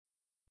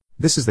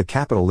This is the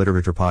Capital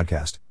Literature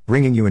Podcast,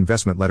 bringing you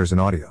investment letters in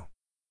audio.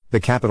 The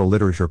Capital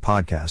Literature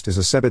Podcast is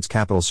a CEBITS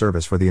capital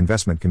service for the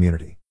investment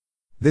community.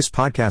 This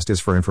podcast is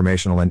for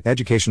informational and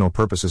educational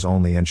purposes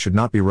only and should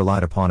not be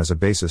relied upon as a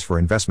basis for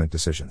investment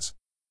decisions.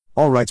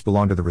 All rights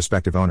belong to the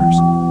respective owners.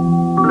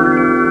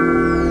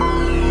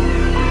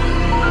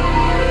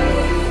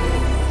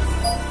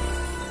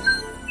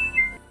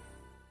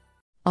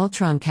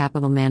 Ultron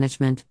Capital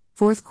Management,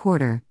 Fourth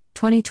Quarter,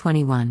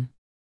 2021.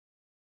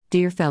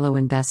 Dear fellow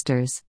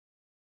investors.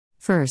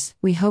 First,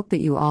 we hope that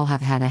you all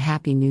have had a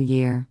happy new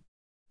year.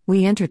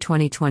 We enter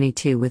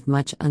 2022 with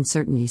much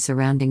uncertainty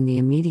surrounding the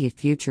immediate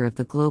future of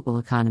the global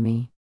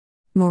economy.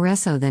 More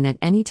so than at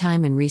any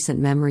time in recent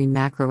memory,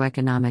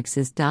 macroeconomics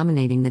is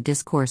dominating the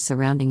discourse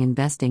surrounding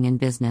investing in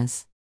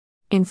business.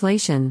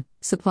 Inflation,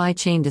 supply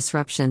chain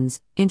disruptions,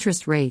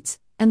 interest rates,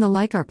 and the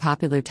like are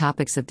popular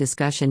topics of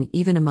discussion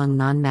even among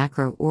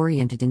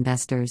non-macro-oriented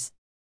investors.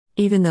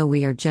 Even though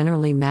we are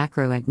generally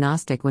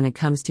macro-agnostic when it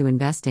comes to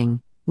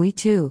investing, we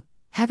too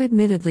have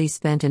admittedly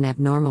spent an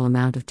abnormal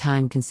amount of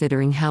time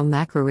considering how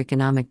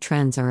macroeconomic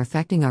trends are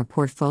affecting our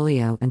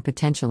portfolio and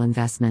potential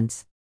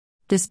investments.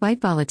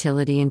 Despite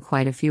volatility in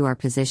quite a few our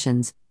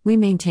positions, we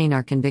maintain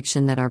our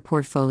conviction that our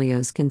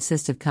portfolios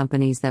consist of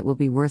companies that will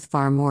be worth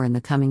far more in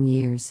the coming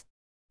years.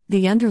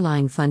 The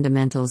underlying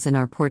fundamentals in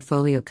our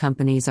portfolio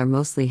companies are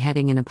mostly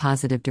heading in a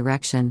positive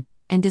direction,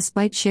 and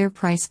despite share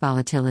price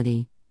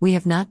volatility, we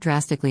have not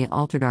drastically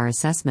altered our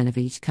assessment of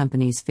each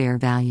company's fair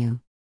value.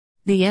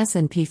 The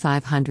S&P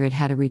 500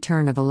 had a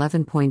return of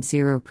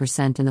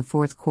 11.0% in the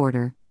fourth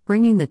quarter,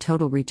 bringing the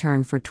total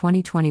return for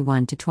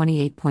 2021 to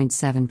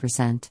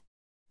 28.7%.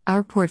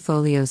 Our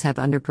portfolios have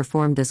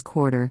underperformed this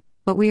quarter,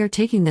 but we are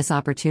taking this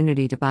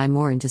opportunity to buy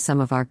more into some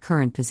of our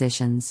current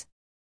positions.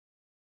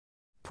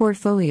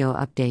 Portfolio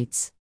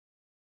updates.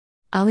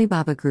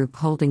 Alibaba Group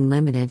Holding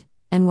Limited,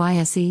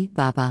 NYSE,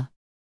 BABA.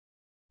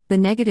 The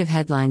negative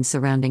headlines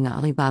surrounding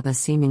Alibaba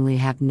seemingly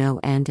have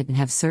no end and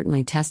have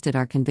certainly tested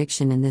our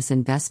conviction in this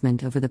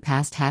investment over the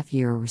past half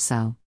year or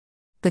so.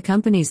 The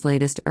company's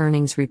latest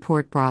earnings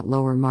report brought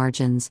lower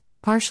margins,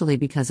 partially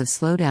because of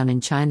slowdown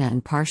in China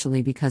and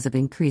partially because of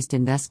increased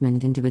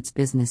investment into its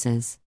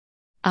businesses.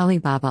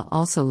 Alibaba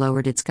also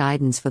lowered its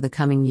guidance for the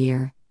coming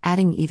year,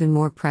 adding even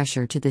more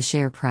pressure to the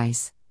share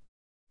price.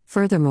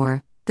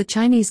 Furthermore, the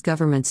Chinese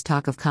government's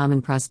talk of common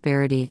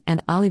prosperity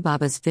and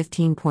Alibaba's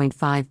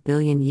 $15.5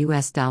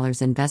 billion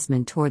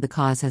investment toward the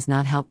cause has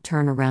not helped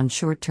turn around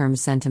short-term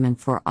sentiment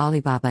for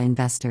Alibaba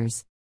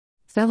investors.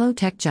 Fellow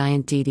tech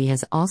giant Didi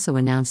has also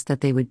announced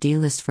that they would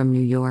delist from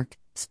New York,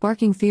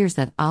 sparking fears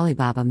that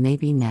Alibaba may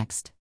be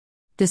next.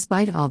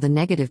 Despite all the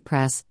negative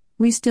press,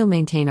 we still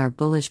maintain our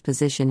bullish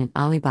position in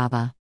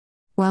Alibaba.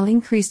 While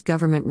increased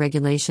government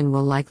regulation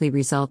will likely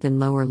result in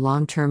lower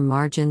long-term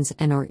margins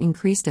and/or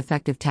increased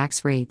effective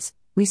tax rates,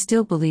 we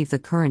still believe the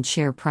current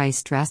share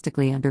price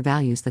drastically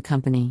undervalues the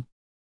company.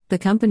 The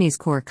company's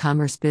core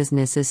commerce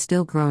business is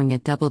still growing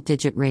at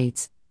double-digit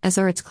rates, as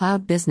are its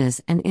cloud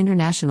business and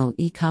international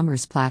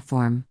e-commerce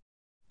platform.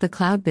 The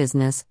cloud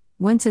business,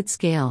 once at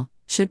scale,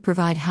 should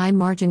provide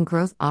high-margin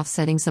growth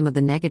offsetting some of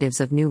the negatives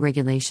of new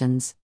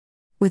regulations.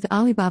 With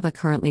Alibaba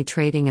currently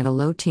trading at a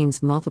low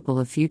teens multiple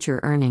of future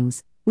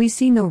earnings, we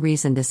see no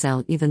reason to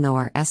sell even though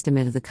our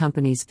estimate of the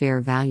company's fair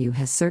value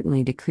has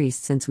certainly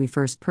decreased since we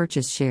first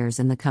purchased shares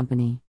in the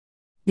company.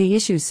 The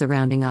issues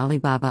surrounding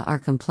Alibaba are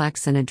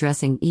complex and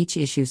addressing each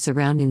issue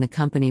surrounding the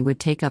company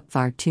would take up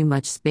far too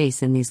much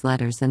space in these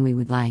letters than we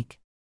would like.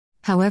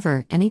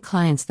 However, any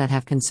clients that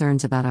have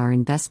concerns about our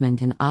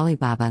investment in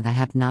Alibaba that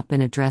have not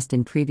been addressed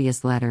in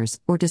previous letters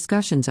or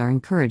discussions are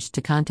encouraged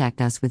to contact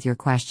us with your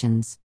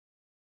questions.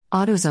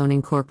 AutoZone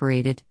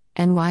Incorporated,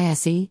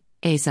 NYSE,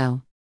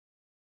 AZO.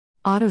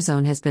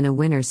 AutoZone has been a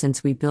winner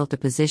since we built a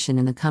position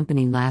in the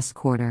company last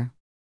quarter.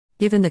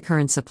 Given the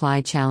current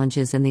supply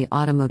challenges in the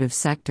automotive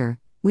sector,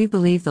 we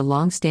believe the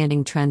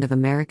long-standing trend of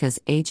America's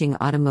aging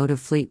automotive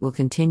fleet will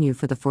continue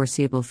for the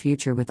foreseeable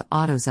future with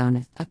AutoZone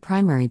as a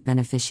primary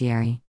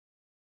beneficiary.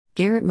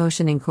 Garrett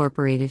Motion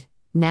Incorporated,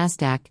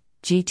 NASDAQ,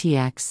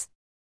 GTX.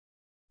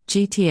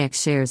 GTX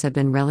shares have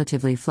been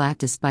relatively flat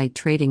despite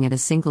trading at a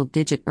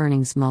single-digit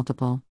earnings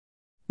multiple.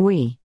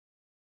 We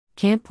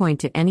can't point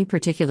to any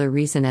particular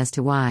reason as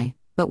to why,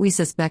 but we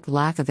suspect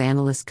lack of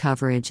analyst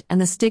coverage and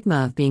the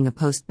stigma of being a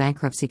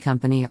post-bankruptcy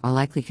company are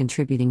likely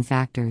contributing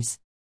factors.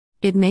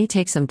 It may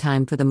take some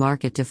time for the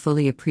market to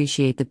fully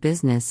appreciate the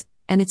business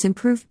and its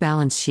improved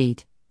balance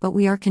sheet, but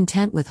we are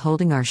content with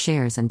holding our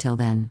shares until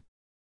then.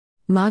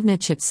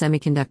 Magnachip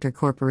Semiconductor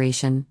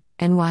Corporation,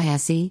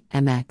 NYSE,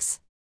 MX.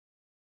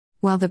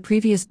 While the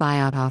previous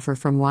buyout offer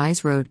from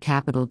Wise Road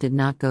Capital did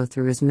not go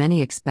through as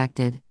many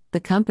expected, the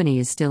company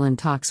is still in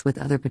talks with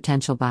other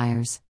potential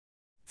buyers.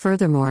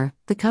 Furthermore,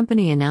 the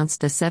company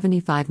announced a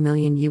 $75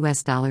 million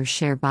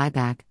share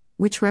buyback,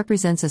 which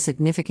represents a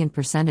significant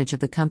percentage of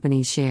the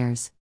company's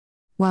shares.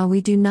 While we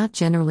do not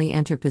generally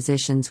enter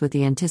positions with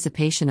the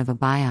anticipation of a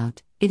buyout,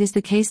 it is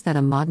the case that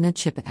a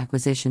Magnachip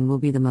acquisition will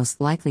be the most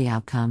likely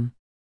outcome.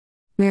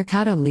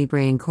 Mercado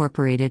Libre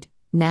Incorporated,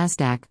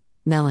 NASDAQ,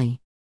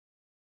 MELI.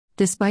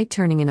 Despite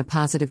turning in a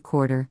positive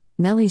quarter,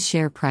 Meli's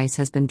share price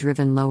has been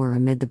driven lower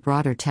amid the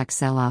broader tech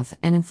sell-off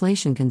and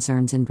inflation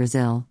concerns in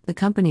Brazil, the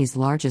company's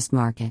largest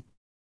market.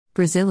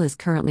 Brazil is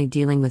currently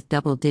dealing with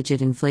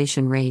double-digit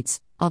inflation rates,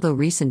 although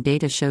recent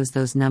data shows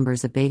those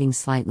numbers abating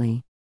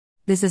slightly.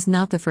 This is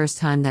not the first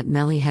time that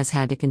Meli has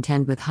had to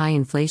contend with high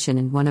inflation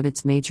in one of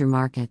its major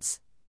markets.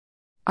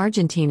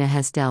 Argentina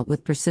has dealt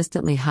with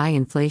persistently high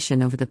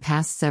inflation over the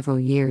past several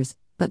years,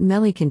 but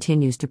Meli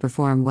continues to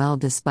perform well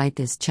despite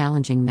this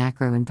challenging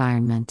macro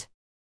environment.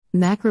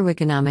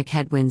 Macroeconomic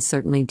headwinds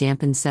certainly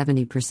dampen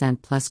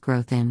 70% plus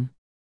growth in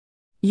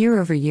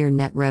year-over-year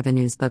net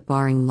revenues, but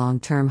barring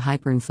long-term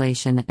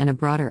hyperinflation and a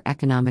broader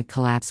economic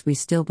collapse, we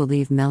still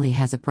believe Meli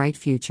has a bright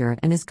future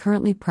and is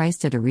currently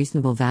priced at a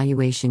reasonable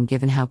valuation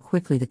given how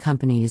quickly the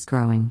company is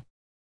growing.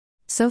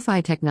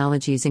 SoFi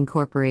Technologies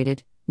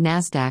Incorporated,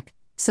 Nasdaq,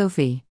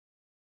 SoFi.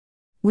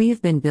 We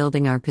have been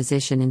building our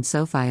position in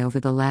SoFi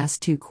over the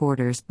last 2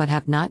 quarters but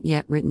have not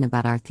yet written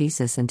about our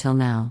thesis until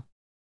now.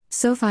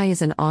 SoFi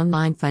is an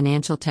online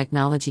financial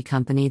technology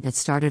company that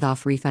started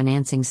off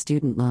refinancing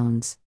student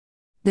loans.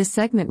 This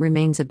segment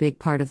remains a big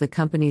part of the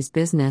company's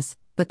business,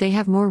 but they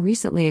have more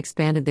recently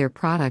expanded their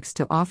products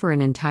to offer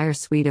an entire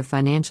suite of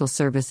financial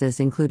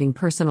services including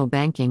personal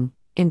banking,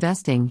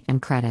 investing,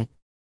 and credit.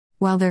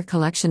 While their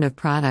collection of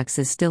products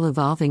is still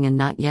evolving and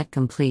not yet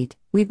complete,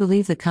 we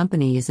believe the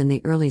company is in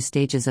the early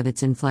stages of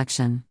its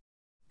inflection.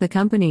 The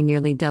company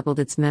nearly doubled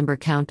its member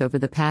count over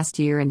the past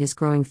year and is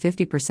growing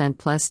 50%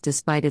 plus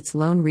despite its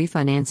loan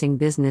refinancing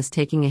business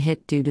taking a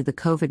hit due to the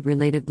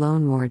COVID-related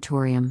loan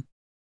moratorium.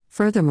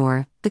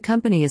 Furthermore, the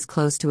company is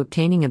close to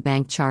obtaining a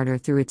bank charter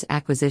through its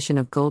acquisition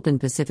of Golden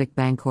Pacific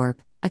Bancorp,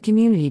 a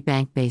community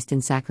bank based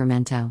in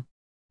Sacramento.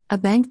 A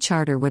bank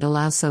charter would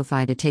allow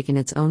SoFi to take in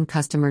its own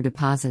customer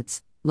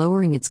deposits,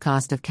 lowering its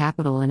cost of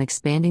capital and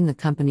expanding the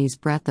company's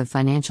breadth of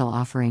financial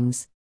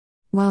offerings.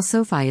 While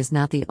SoFi is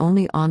not the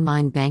only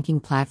online banking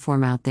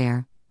platform out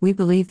there, we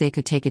believe they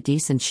could take a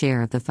decent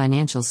share of the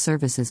financial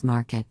services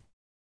market.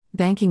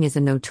 Banking is a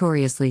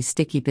notoriously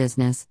sticky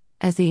business,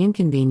 as the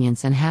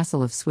inconvenience and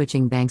hassle of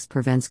switching banks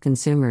prevents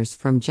consumers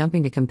from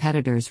jumping to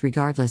competitors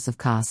regardless of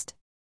cost.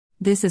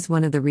 This is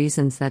one of the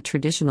reasons that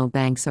traditional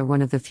banks are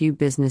one of the few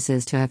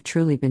businesses to have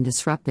truly been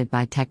disrupted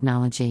by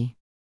technology.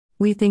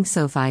 We think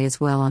SoFi is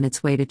well on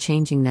its way to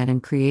changing that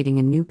and creating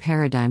a new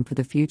paradigm for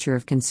the future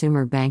of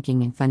consumer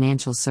banking and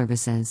financial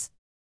services.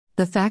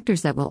 The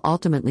factors that will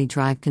ultimately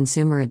drive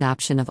consumer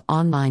adoption of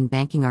online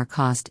banking are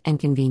cost and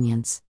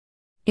convenience.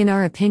 In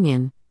our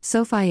opinion,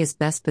 SoFi is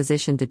best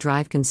positioned to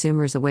drive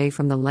consumers away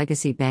from the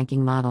legacy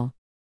banking model.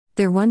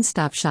 Their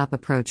one-stop-shop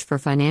approach for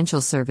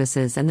financial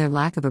services and their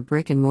lack of a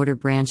brick-and-mortar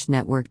branch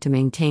network to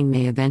maintain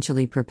may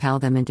eventually propel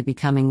them into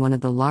becoming one of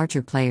the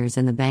larger players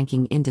in the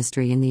banking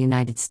industry in the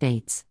United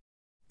States.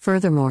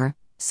 Furthermore,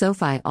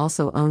 SoFi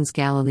also owns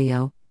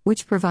Galileo,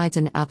 which provides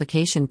an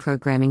application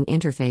programming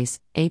interface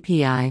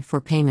 (API)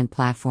 for payment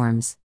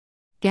platforms.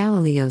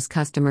 Galileo's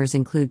customers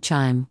include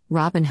Chime,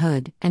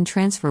 Robinhood, and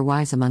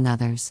TransferWise among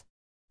others.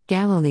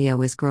 Galileo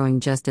is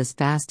growing just as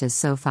fast as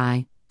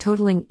SoFi,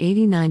 totaling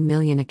 89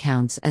 million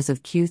accounts as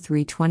of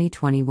Q3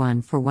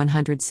 2021 for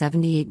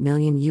 $178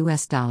 million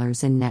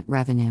in net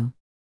revenue.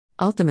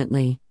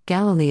 Ultimately,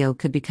 Galileo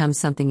could become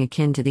something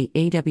akin to the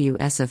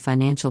AWS of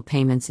financial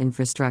payments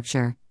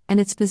infrastructure, and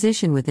its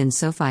position within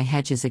SoFi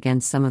hedges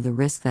against some of the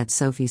risk that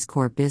SoFi's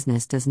core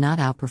business does not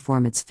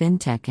outperform its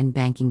fintech and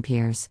banking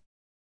peers.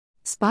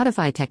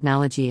 Spotify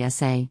Technology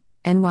SA,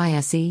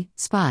 NYSE,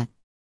 Spot.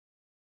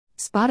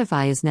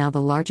 Spotify is now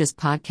the largest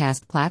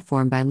podcast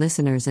platform by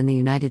listeners in the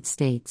United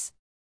States.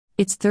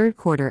 Its third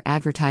quarter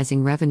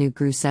advertising revenue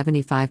grew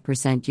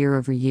 75%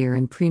 year-over-year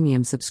and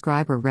premium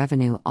subscriber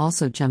revenue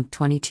also jumped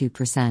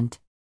 22%.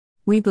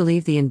 We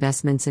believe the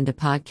investments into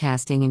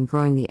podcasting and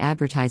growing the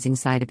advertising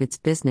side of its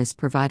business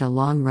provide a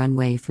long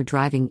runway for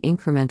driving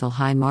incremental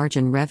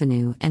high-margin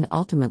revenue and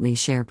ultimately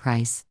share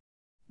price.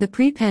 The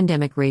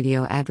pre-pandemic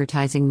radio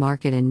advertising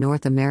market in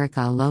North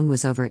America alone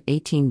was over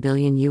 $18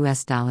 billion,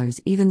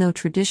 even though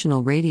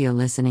traditional radio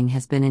listening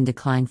has been in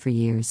decline for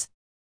years.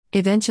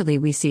 Eventually,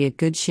 we see a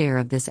good share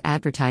of this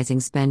advertising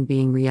spend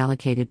being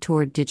reallocated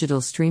toward digital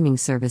streaming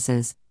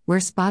services, where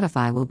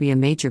Spotify will be a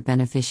major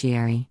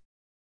beneficiary.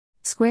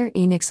 Square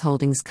Enix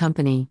Holdings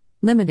Company,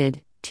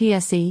 Limited,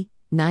 TSE,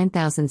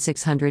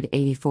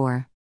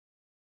 9684.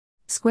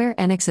 Square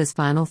Enix's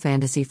Final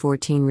Fantasy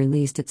XIV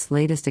released its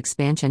latest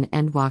expansion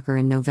Endwalker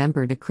in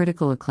November to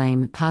critical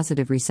acclaim and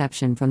positive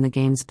reception from the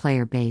game's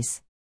player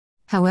base.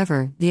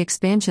 However, the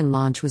expansion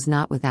launch was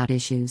not without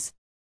issues.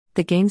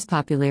 The game's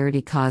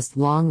popularity caused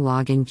long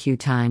login queue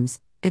times,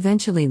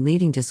 eventually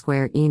leading to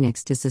Square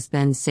Enix to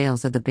suspend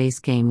sales of the base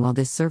game while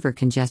this server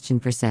congestion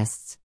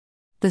persists.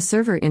 The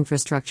server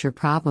infrastructure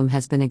problem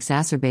has been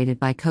exacerbated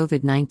by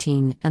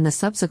COVID-19 and the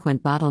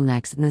subsequent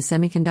bottlenecks in the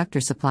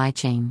semiconductor supply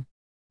chain.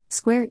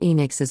 Square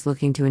Enix is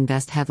looking to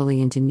invest heavily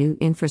into new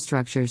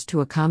infrastructures to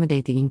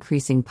accommodate the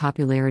increasing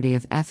popularity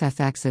of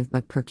FFX,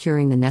 but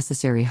procuring the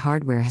necessary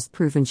hardware has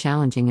proven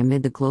challenging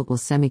amid the global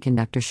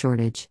semiconductor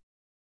shortage.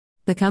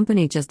 The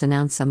company just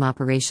announced some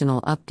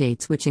operational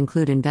updates, which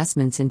include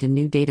investments into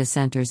new data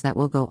centers that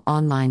will go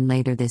online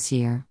later this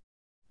year.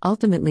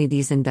 Ultimately,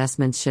 these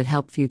investments should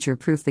help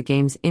future-proof the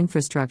game's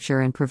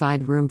infrastructure and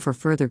provide room for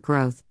further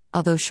growth,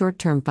 although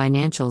short-term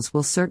financials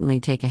will certainly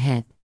take a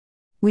hit.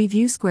 We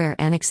view Square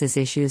Enix's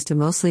issues to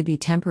mostly be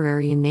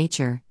temporary in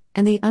nature,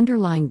 and the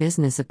underlying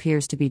business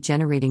appears to be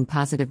generating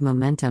positive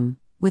momentum,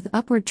 with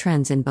upward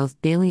trends in both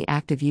daily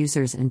active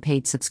users and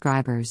paid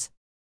subscribers.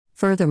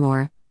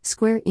 Furthermore,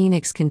 Square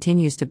Enix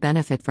continues to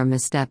benefit from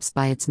missteps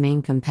by its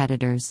main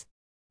competitors.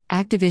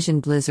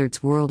 Activision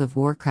Blizzard's World of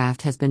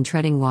Warcraft has been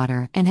treading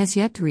water and has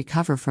yet to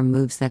recover from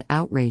moves that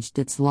outraged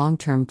its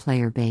long-term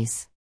player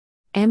base.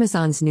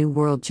 Amazon's New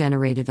World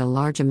generated a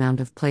large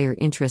amount of player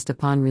interest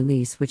upon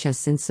release, which has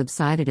since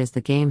subsided as the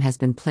game has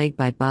been plagued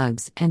by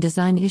bugs and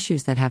design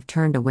issues that have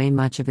turned away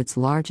much of its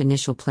large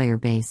initial player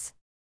base.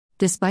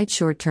 Despite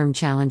short-term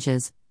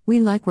challenges, we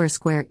like where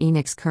Square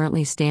Enix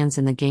currently stands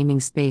in the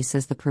gaming space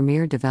as the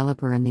premier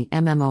developer in the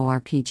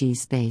MMORPG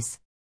space.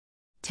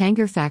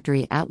 Tanger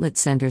Factory Outlet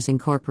Centers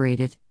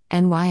Incorporated,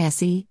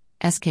 NYSE,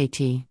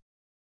 SKT.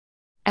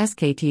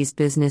 SKT's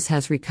business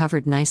has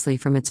recovered nicely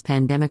from its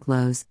pandemic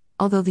lows,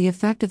 although the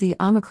effect of the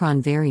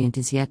Omicron variant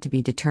is yet to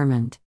be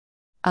determined.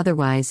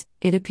 Otherwise,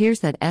 it appears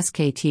that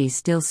SKT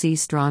still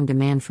sees strong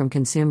demand from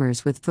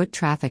consumers, with foot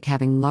traffic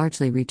having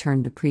largely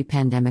returned to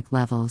pre-pandemic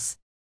levels.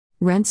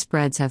 Rent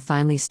spreads have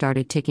finally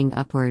started ticking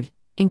upward,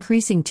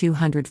 increasing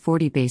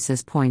 240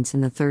 basis points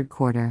in the third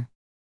quarter.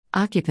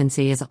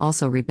 Occupancy has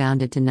also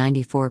rebounded to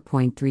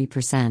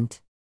 94.3%.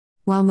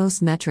 While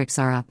most metrics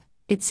are up,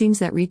 it seems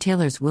that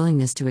retailers'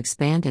 willingness to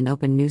expand and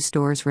open new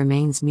stores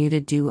remains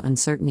muted due to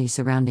uncertainty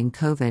surrounding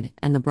COVID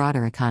and the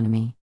broader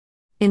economy.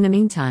 In the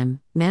meantime,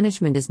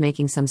 management is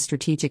making some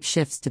strategic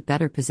shifts to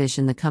better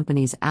position the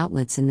company's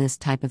outlets in this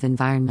type of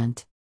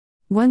environment.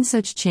 One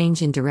such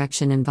change in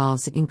direction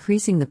involves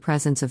increasing the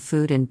presence of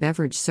food and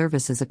beverage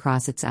services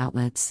across its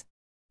outlets.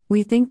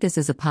 We think this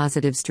is a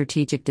positive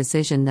strategic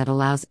decision that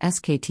allows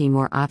SKT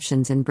more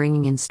options in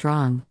bringing in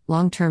strong,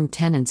 long-term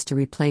tenants to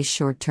replace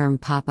short-term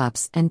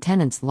pop-ups and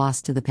tenants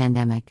lost to the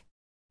pandemic.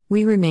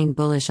 We remain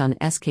bullish on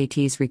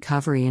SKT's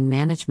recovery and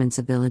management's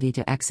ability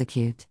to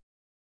execute.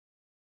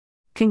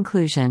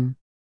 Conclusion.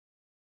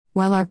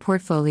 While our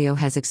portfolio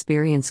has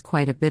experienced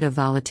quite a bit of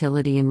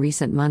volatility in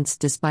recent months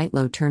despite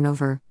low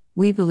turnover,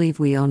 we believe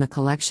we own a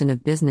collection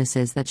of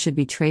businesses that should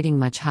be trading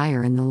much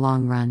higher in the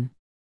long run.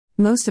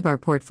 Most of our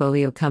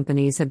portfolio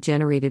companies have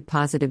generated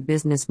positive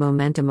business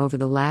momentum over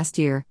the last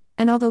year,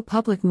 and although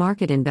public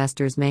market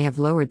investors may have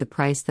lowered the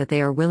price that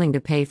they are willing to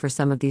pay for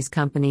some of these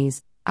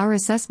companies, our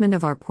assessment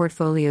of our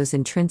portfolio's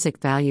intrinsic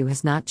value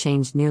has not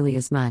changed nearly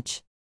as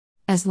much.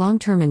 As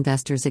long-term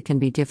investors, it can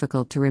be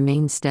difficult to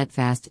remain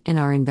steadfast in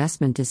our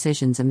investment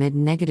decisions amid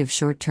negative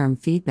short-term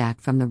feedback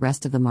from the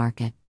rest of the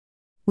market.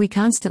 We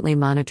constantly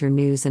monitor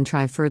news and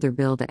try further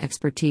build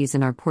expertise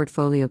in our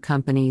portfolio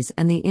companies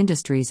and the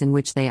industries in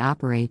which they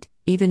operate,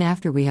 even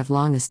after we have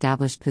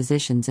long-established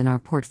positions in our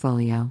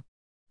portfolio.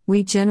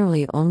 We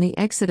generally only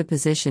exit a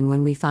position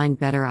when we find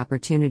better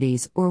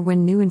opportunities or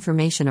when new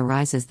information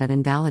arises that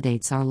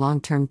invalidates our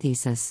long-term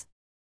thesis.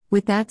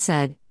 With that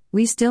said,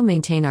 we still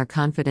maintain our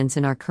confidence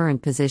in our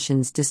current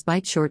positions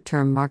despite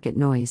short-term market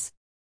noise.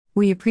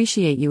 We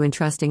appreciate you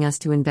entrusting us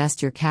to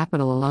invest your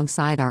capital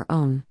alongside our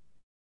own.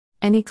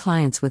 Any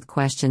clients with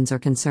questions or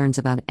concerns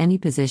about any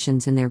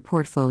positions in their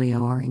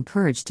portfolio are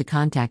encouraged to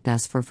contact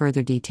us for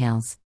further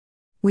details.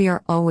 We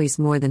are always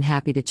more than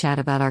happy to chat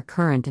about our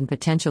current and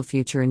potential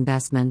future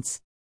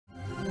investments.